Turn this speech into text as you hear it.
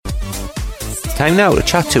Time now to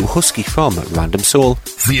chat to Husky from Random Soul.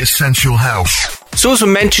 The Essential House. So as we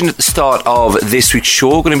mentioned at the start of this week's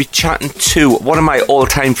show, we're going to be chatting to one of my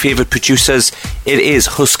all-time favourite producers. It is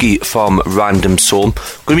Husky from Random Soul.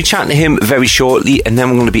 We're going to be chatting to him very shortly, and then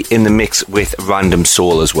we're going to be in the mix with Random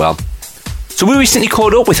Soul as well. So we recently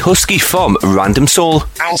caught up with Husky from Random Soul.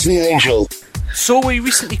 As the Angel. So we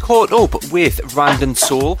recently caught up with Random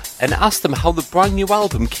Soul and asked them how the brand new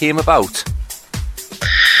album came about.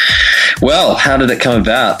 Well, how did it come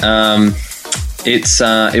about?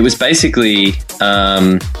 It was basically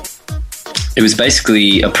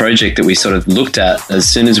a project that we sort of looked at as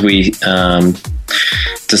soon as we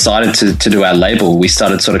decided to do our label. We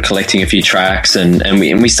started sort of collecting a few tracks and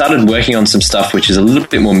we started working on some stuff which is a little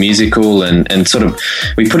bit more musical and sort of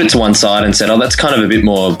we put it to one side and said, oh, that's kind of a bit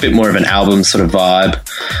more of an album sort of vibe.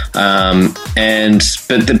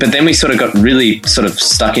 But then we sort of got really sort of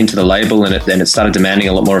stuck into the label and it started demanding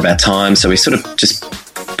a lot more of our time. So we sort of just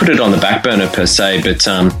put it on the back burner per se, but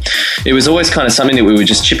it was always kind of something that we were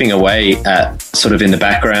just chipping away at sort of in the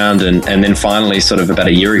background, and then finally sort of about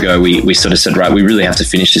a year ago we sort of said, right, we really have to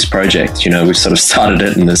finish this project. You know, we've sort of started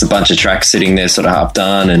it and there's a bunch of tracks sitting there sort of half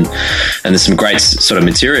done and there's some great sort of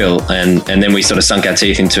material, and then we sort of sunk our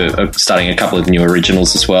teeth into starting a couple of new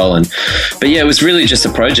originals as well. But yeah, it was really just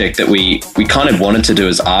a project that we kind of wanted to do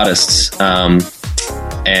as artists,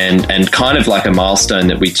 and kind of like a milestone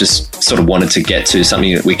that we just sort of wanted to get to,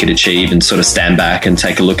 something that we could achieve and sort of stand back and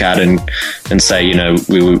take a look at and say, you know,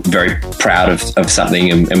 we were very proud of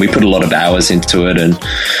something and we put a lot of hours into it, and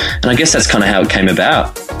I guess that's kind of how it came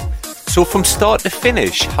about. So from start to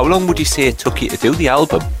finish, how long would you say it took you to do the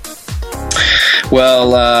album?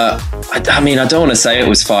 Well, I mean, I don't want to say it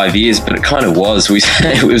was 5 years, but it kind of was.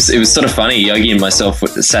 It was sort of funny. Yogi and myself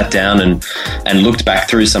sat down and looked back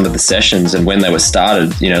through some of the sessions and when they were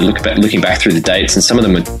started. You know, looking back through the dates, and some of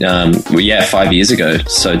them were 5 years ago.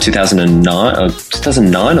 So 2009 or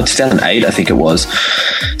 2008, I think it was.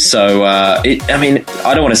 So I mean,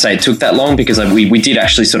 I don't want to say it took that long because we did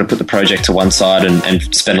actually sort of put the project to one side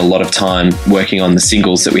and spend a lot of time working on the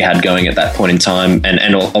singles that we had going at that point in time,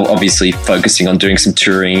 and obviously focusing on doing some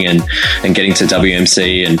touring and getting to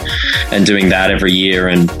WMC and doing that every year,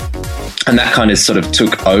 and that kind of sort of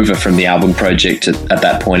took over from the album project at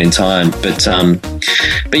that point in time.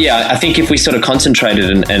 But yeah, I think if we sort of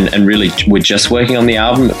concentrated and really were just working on the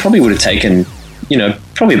album, it probably would have taken, you know,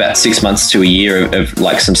 probably about 6 months to a year of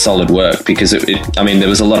like some solid work, because I mean, there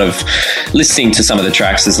was a lot of listening to some of the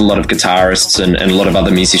tracks. There's a lot of guitarists and a lot of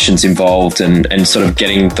other musicians involved, and sort of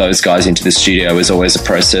getting those guys into the studio is always a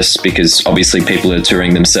process, because obviously people are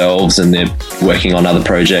touring themselves and they're working on other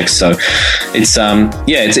projects. So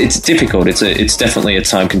it's difficult. It's definitely a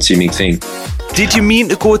time consuming thing. Did you mean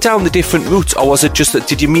to go down the different routes, or was it just that,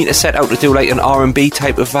 did you mean to set out to do like an R&B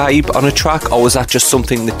type of vibe on a track, or was that just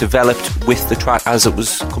something that developed with the track as it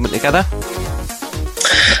was coming together?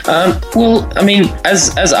 Well, I mean,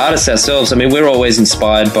 as artists ourselves, I mean, we're always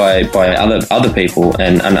inspired by other people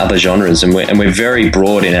and other genres, and we're very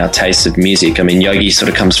broad in our taste of music. I mean, Yogi sort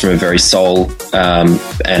of comes from a very soul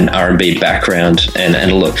and R&B background, and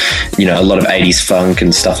a lot of 80s funk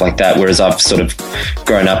and stuff like that. Whereas I've sort of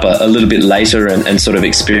grown up a little bit later and sort of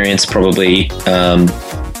experienced probably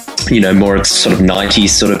more sort of 90s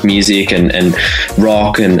sort of music and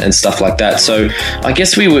rock and stuff like that. So I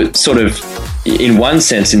guess we were sort of, in one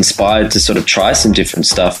sense, inspired to sort of try some different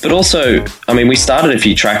stuff. But also, I mean, we started a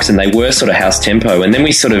few tracks and they were sort of house tempo, and then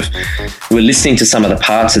we sort of were listening to some of the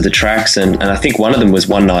parts of the tracks, and I think one of them was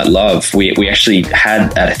One Night Love. We actually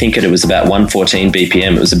had, I think it was about 114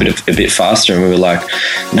 BPM. It was a bit faster, and we were like,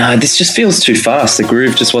 no, this just feels too fast. The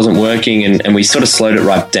groove just wasn't working, and we sort of slowed it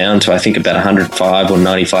right down to, I think, about 105 or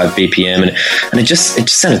 95 BPM, and it just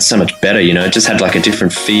sounded so much better. You know, it just had like a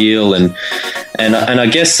different feel, and I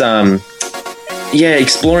guess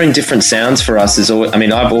exploring different sounds for us is always, I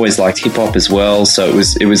mean, I've always liked hip hop as well, so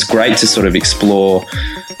it was great to sort of explore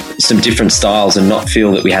some different styles and not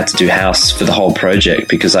feel that we had to do house for the whole project,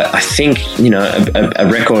 because I think, you know, a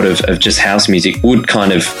record of just house music would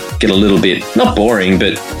kind of get a little bit, not boring,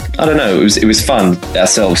 but I don't know, it was fun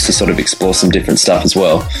ourselves to sort of explore some different stuff as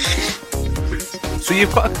well. So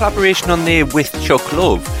you've got a collaboration on there with Chuck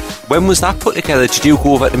Love. When was that put together? Did you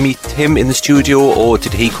go over to meet him in the studio, or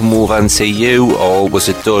did he come over and see you, or was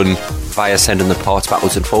it done via sending the parts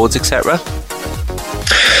backwards and forwards, etc.?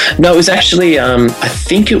 No, it was actually, I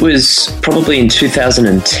think it was probably in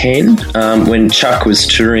 2010 when Chuck was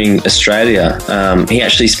touring Australia. He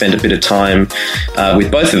actually spent a bit of time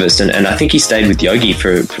with both of us, and I think he stayed with Yogi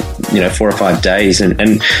for 4 or 5 days.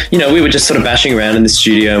 And we were just sort of bashing around in the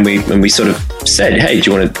studio, and we sort of said, hey,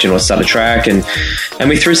 do you want to start a track? And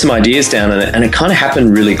we threw some ideas down, and it kind of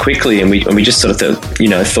happened really quickly. And we just sort of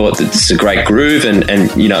thought that this is a great groove. And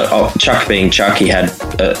Chuck being Chuck, he had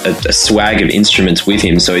a swag of instruments with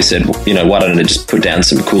him. So he said, why don't I just put down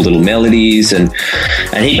some cool little melodies? And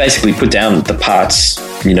he basically put down the parts,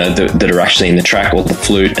 that are actually in the track, all the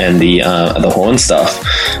flute and the horn stuff.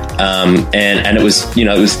 And it was, it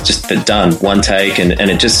was just done one take, and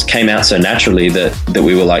it just came out so naturally that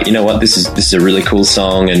we were like, this is a really cool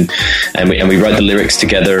song, and we wrote the lyrics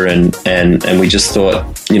together, and we just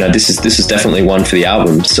thought, this is definitely one for the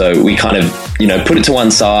album. So we kind of, put it to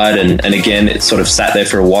one side, and again, it sort of sat there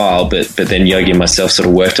for a while, but then Yogi and myself sort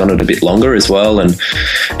of worked on it a bit longer as well, and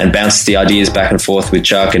bounced the ideas back and forth with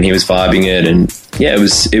Chuck, and he was vibing it, and yeah, it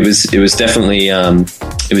was definitely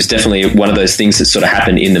one of those things that sort of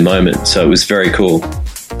happened in the moment. So it was very cool.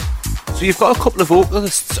 So you've got a couple of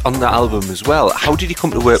vocalists on the album as well. How did you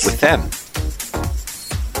come to work with them?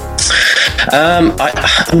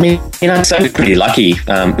 I mean, I'd say we're pretty lucky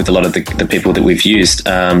with a lot of the people that we've used.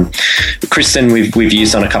 Kristen, we've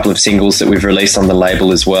used on a couple of singles that we've released on the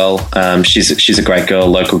label as well. She's a great girl,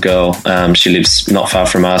 local girl. She lives not far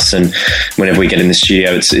from us, and whenever we get in the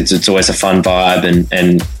studio, it's always a fun vibe.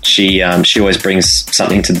 And she always brings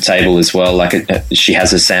something to the table as well. Like she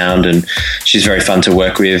has a sound, and she's very fun to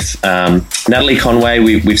work with. Natalie Conway,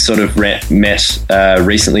 we've sort of met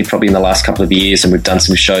recently, probably in the last couple of years, and we've done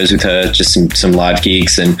some shows with her, just some live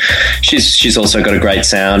gigs, and she's also got a great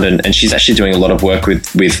sound, and she's actually doing a lot of work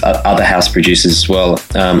with other house producers as well.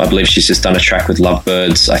 I believe she's just done a track with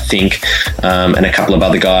Lovebirds, I think, and a couple of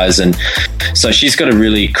other guys, and so she's got a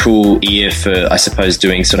really cool ear for, I suppose,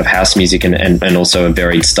 doing sort of house music and also a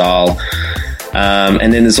varied style.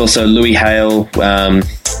 And then there's also Louis Hale.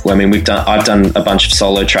 I've done a bunch of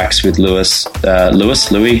solo tracks with Louis,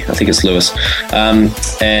 I think it's Louis,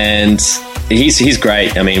 and he's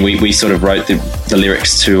great. I mean, we sort of wrote the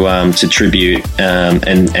lyrics to Tribute,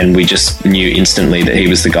 and we just knew instantly that he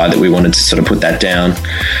was the guy that we wanted to sort of put that down.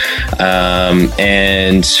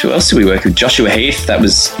 And who else did we work with? Joshua Heath. That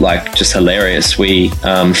was like just hilarious. We've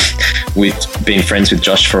been friends with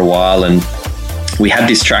Josh for a while, and we had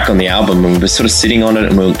this track on the album, and we were sort of sitting on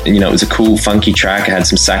it, and it was a cool, funky track. It had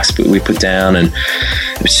some sax we put down, and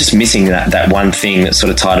it was just missing that one thing that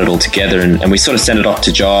sort of tied it all together. And we sort of sent it off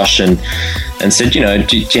to Josh and said, do you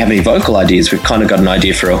have any vocal ideas? We've kind of got an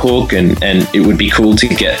idea for a hook, and it would be cool to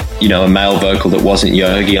get, a male vocal that wasn't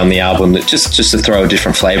Yogi on the album, that just to throw a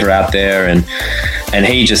different flavor out there. And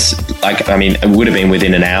he just, it would have been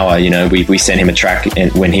within an hour. We sent him a track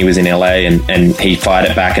when he was in LA, and he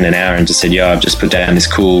fired it back in an hour and just said, I've just put down this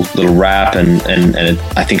cool little rap, and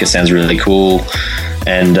I think it sounds really cool.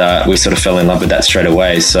 And we sort of fell in love with that straight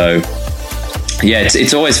away. So yeah,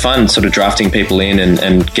 it's always fun sort of drafting people in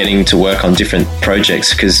and getting to work on different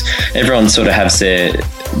projects, because everyone sort of has their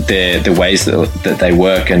ways that they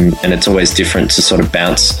work, and it's always different to sort of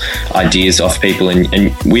bounce ideas off people, and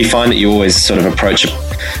we find that you always sort of approach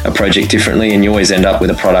a project differently, and you always end up with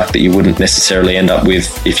a product that you wouldn't necessarily end up with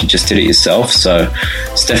if you just did it yourself. So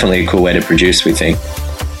it's definitely a cool way to produce, we think.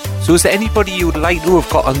 So is there anybody you would like to have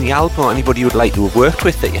got on the album, or anybody you would like to have worked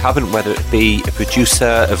with that you haven't, whether it be a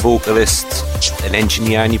producer, a vocalist, an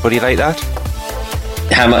engineer, anybody like that?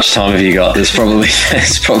 How much time have you got? There's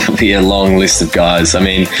probably a long list of guys. I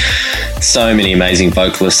mean, so many amazing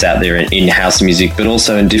vocalists out there in house music, but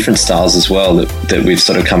also in different styles as well that we've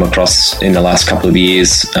sort of come across in the last couple of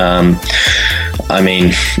years. Just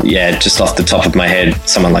off the top of my head,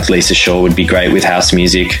 someone like Lisa Shaw would be great with house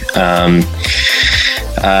music.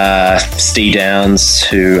 Steve Downs,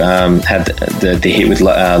 who had the hit with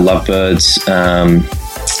Lovebirds,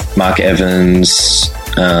 Mark Evans,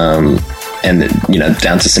 and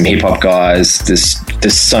down to some hip hop guys. There's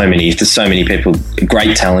so many people,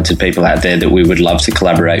 great talented people out there that we would love to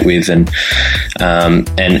collaborate with, and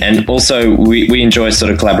also we enjoy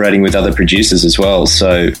sort of collaborating with other producers as well.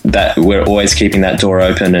 So that we're always keeping that door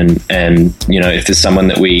open, and if there's someone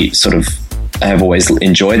that we sort of have always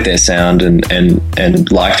enjoyed their sound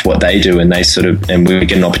and liked what they do, and we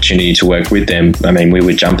get an opportunity to work with them, we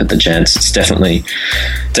would jump at the chance. It's definitely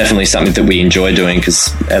something that we enjoy doing,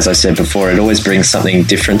 because as I said before, it always brings something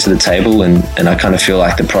different to the table, and I kind of feel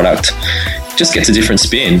like the product just gets a different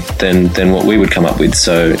spin than what we would come up with.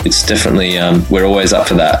 So it's definitely we're always up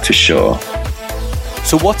for that, for sure.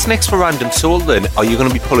 So what's next for Random Soul then? Are you going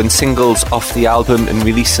to be pulling singles off the album and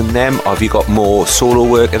releasing them? Or have you got more solo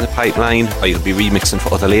work in the pipeline? Are you going to be remixing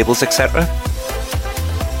for other labels, etc.?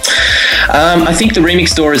 I think the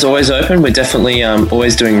remix door is always open. We're definitely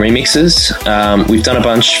always doing remixes. We've done a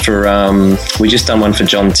bunch for... we just done one for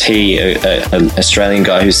John T, an Australian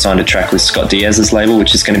guy who's signed a track with Scott Diaz's label,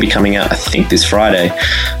 which is going to be coming out, I think, this Friday.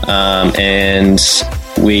 And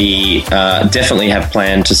we definitely have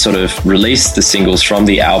planned to sort of release the singles from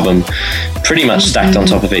the album pretty much stacked on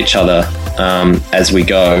top of each other as we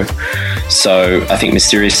go. So I think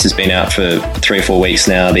Mysterious has been out for 3 or 4 weeks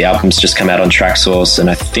now. The album's just come out on Traxsource, and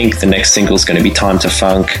I think the next single is going to be Time to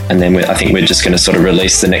Funk, and then I think we're just going to sort of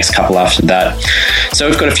release the next couple after that. So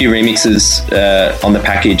we've got a few remixes on the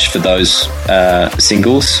package for those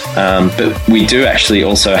singles, but we do actually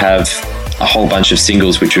also have a whole bunch of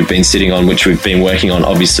singles which we've been sitting on, which we've been working on,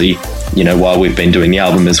 obviously, you know, while we've been doing the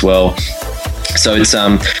album as well. So it's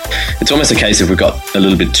almost a case of we've got a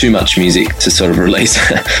little bit too much music to sort of release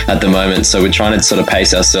at the moment. So we're trying to sort of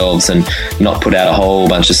pace ourselves and not put out a whole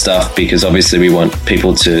bunch of stuff, because obviously we want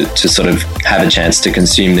people to sort of have a chance to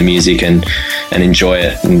consume the music and enjoy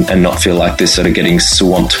it and not feel like they're sort of getting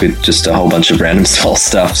swamped with just a whole bunch of Random Soul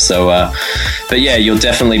stuff. So, but yeah, you'll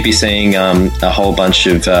definitely be seeing a whole bunch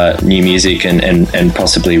of new music and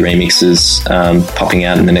possibly remixes popping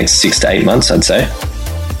out in the next 6 to 8 months, I'd say.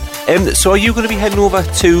 So are you going to be heading over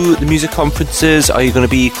to the music conferences? Are you going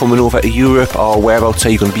to be coming over to Europe, or whereabouts are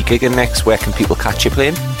you going to be gigging next? Where can people catch you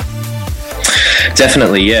playing?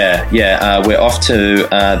 Definitely, yeah. We're off to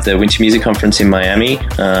the Winter Music Conference in Miami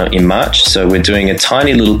in March. So we're doing a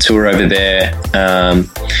tiny little tour over there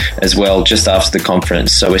as well, just after the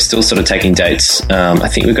conference. So we're still sort of taking dates. I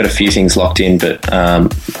think we've got a few things locked in, but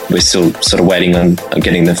we're still sort of waiting on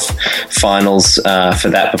getting the finals for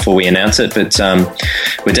that before we announce it. But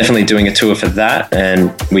we're definitely doing a tour for that,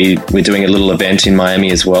 and we're doing a little event in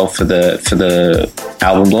Miami as well for the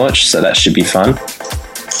album launch. So that should be fun.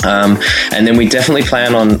 And then we definitely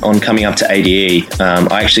plan on coming up to ADE.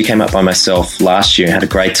 I actually came up by myself last year and had a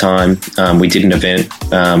great time. We did an event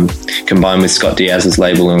combined with Scott Diaz's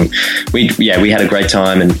label, and we had a great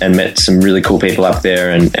time and met some really cool people up there.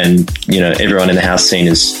 And you know, everyone in the house scene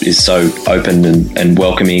is so open and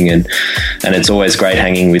welcoming, and it's always great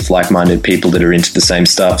hanging with like-minded people that are into the same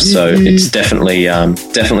stuff. So it's definitely on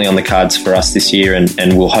the cards for us this year,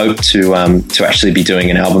 and we'll hope to actually be doing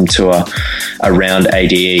an album tour around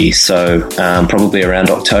ADE. So probably around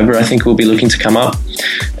October, I think we'll be looking to come up.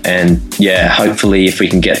 And yeah, hopefully if we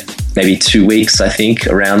can get maybe 2 weeks, I think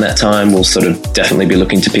around that time, we'll sort of definitely be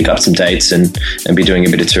looking to pick up some dates and be doing a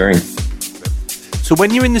bit of touring. So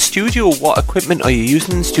when you're in the studio, what equipment are you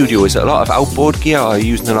using in the studio? Is it a lot of outboard gear, or are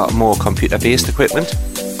you using a lot more computer-based equipment?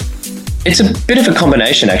 It's a bit of a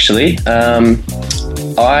combination, actually.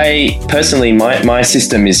 I personally, my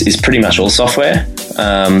system is pretty much all software.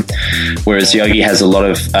 Whereas Yogi has a lot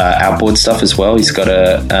of outboard stuff as well. He's got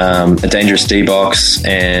a Dangerous D box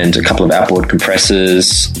and a couple of outboard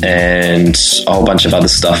compressors and a whole bunch of other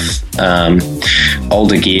stuff.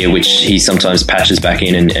 Older gear, which he sometimes patches back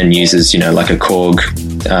in and uses, you know, like a Korg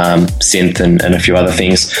synth and a few other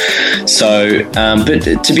things. So,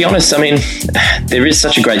 but to be honest, I mean, there is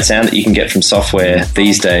such a great sound that you can get from software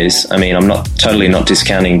these days. I mean, I'm not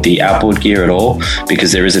discounting the outboard gear at all,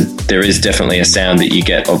 because there is definitely a sound that you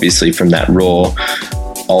get obviously from that raw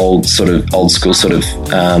old school sort of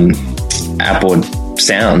outboard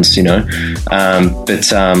sounds, you know.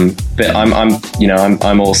 But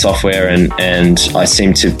I'm all software, and I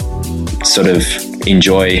seem to sort of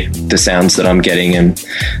enjoy the sounds that I'm getting, and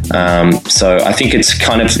so I think it's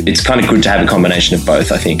kind of good to have a combination of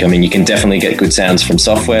both. I think, I mean, you can definitely get good sounds from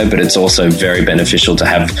software, but it's also very beneficial to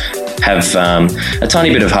have a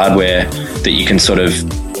tiny bit of hardware that you can sort of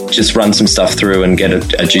just run some stuff through and get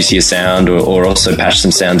a juicier sound, or also patch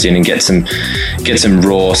some sounds in and get some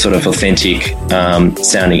raw sort of authentic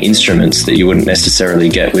sounding instruments that you wouldn't necessarily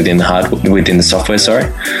get within the software.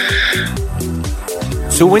 Sorry.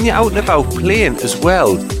 So when you're out and about playing as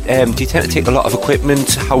well, do you tend to take a lot of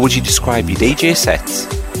equipment? How would you describe your DJ sets?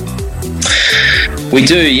 We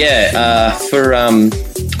do, yeah.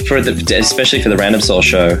 Especially for the Random Soul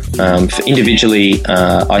show, individually,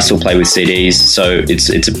 I still play with CDs, so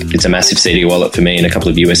it's a massive CD wallet for me and a couple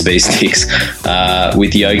of USB sticks.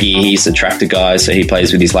 With Yogi, he's a Tractor guy, so he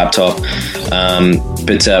plays with his laptop.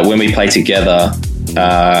 But when we play together,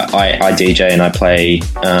 I DJ and I play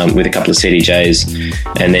with a couple of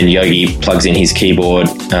CDJs, and then Yogi plugs in his keyboard,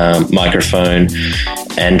 microphone,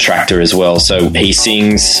 and Tractor as well. So he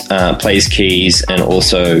sings, plays keys, and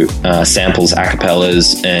also samples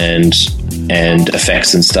acapellas and and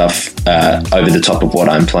effects and stuff over the top of what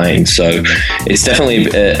I'm playing. So it's definitely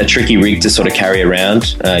a tricky rig to sort of carry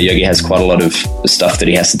around. Yogi has quite a lot of stuff that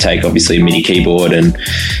he has to take, obviously a MIDI keyboard and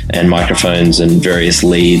microphones and various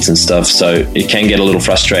leads and stuff. So it can get a little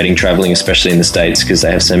frustrating traveling, especially in the States, because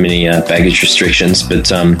they have so many baggage restrictions. But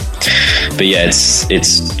yeah,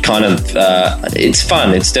 it's kind of it's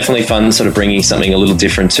fun. It's definitely fun, sort of bringing something a little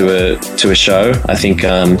different to a show. I think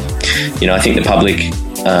I think the public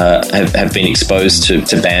have been exposed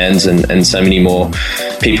to bands and so many more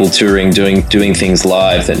people touring, doing things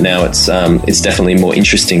live, that now it's definitely more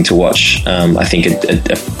interesting to watch. I think a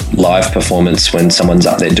live performance when someone's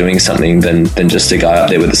up there doing something than just a guy up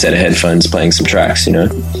there with a set of headphones playing some tracks, you know.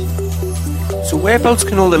 So whereabouts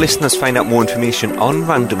can all the listeners find out more information on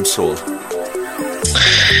Random Soul?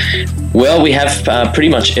 Well, we have pretty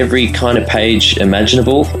much every kind of page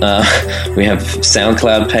imaginable. We have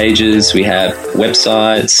SoundCloud pages, we have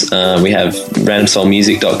websites, we have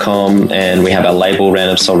randomsoulmusic.com, and we have our label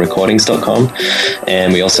randomsoulrecordings.com.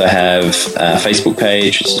 And we also have a Facebook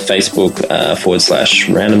page, which is Facebook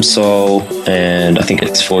 /randomsoul, and I think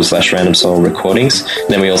it's /randomsoulrecordings. And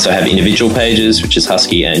then we also have individual pages, which is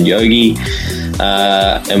Husky and Yogi.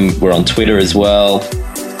 And we're on Twitter as well.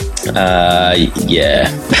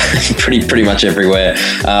 Pretty much everywhere.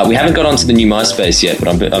 We haven't got onto the new MySpace yet,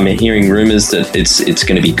 but I'm hearing rumors that it's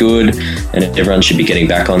going to be good and everyone should be getting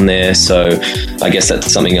back on there. So I guess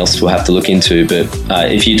that's something else we'll have to look into. But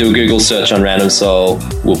if you do a Google search on Random Soul,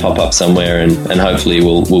 we'll pop up somewhere, and hopefully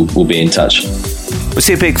we'll be in touch. We'll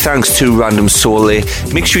say a big thanks to Random Soul.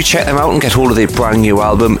 Make sure you check them out and get hold of their brand new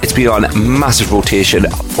album. It's been on massive rotation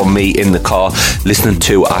for me in the car, listening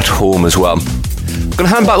to at home as well. I'm going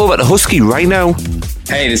to hand back over to Husky right now.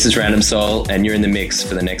 Hey, this is Random Soul, and you're in the mix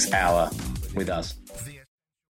for the next hour with us.